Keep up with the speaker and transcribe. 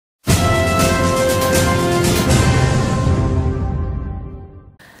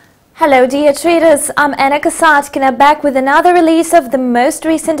Hello dear traders, I'm Anna Kasatkina back with another release of the most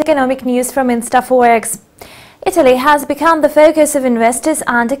recent economic news from InstaForex's. Italy has become the focus of investors'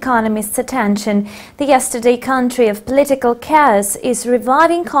 and economists' attention. The yesterday country of political chaos is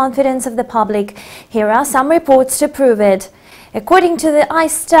reviving confidence of the public. Here are some reports to prove it. According to the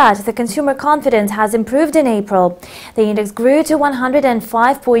ISTAT, the consumer confidence has improved in April. The index grew to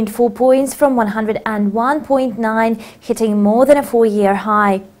 105.4 points from 101.9, hitting more than a four-year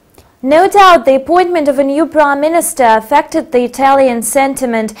high. No doubt the appointment of a new prime minister affected the Italian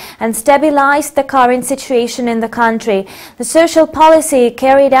sentiment and stabilized the current situation in the country. The social policy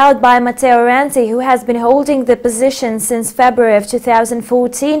carried out by Matteo Renzi, who has been holding the position since February of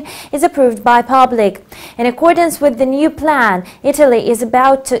 2014, is approved by public. In accordance with the new plan, Italy is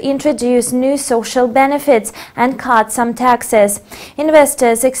about to introduce new social benefits and cut some taxes.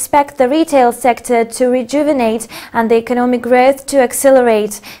 Investors expect the retail sector to rejuvenate and the economic growth to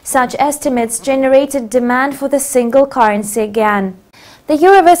accelerate. Such estimates generated demand for the single currency again. The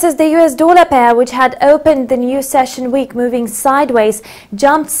euro versus the US dollar pair, which had opened the new session week moving sideways,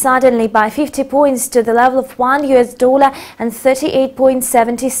 jumped suddenly by 50 points to the level of $1 and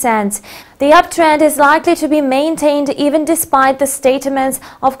 38.70 cents. The uptrend is likely to be maintained even despite the statements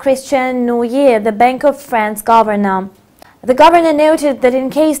of Christian Noyer, the Bank of France governor. The governor noted that in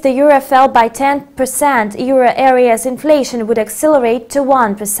case the euro fell by 10%, euro area's inflation would accelerate to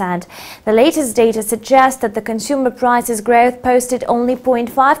 1%. The latest data suggests that the consumer prices growth posted only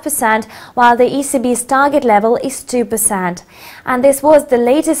 0.5%, while the ECB's target level is 2%. And this was the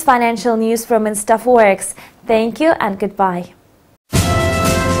latest financial news from InstaForex. Thank you and goodbye.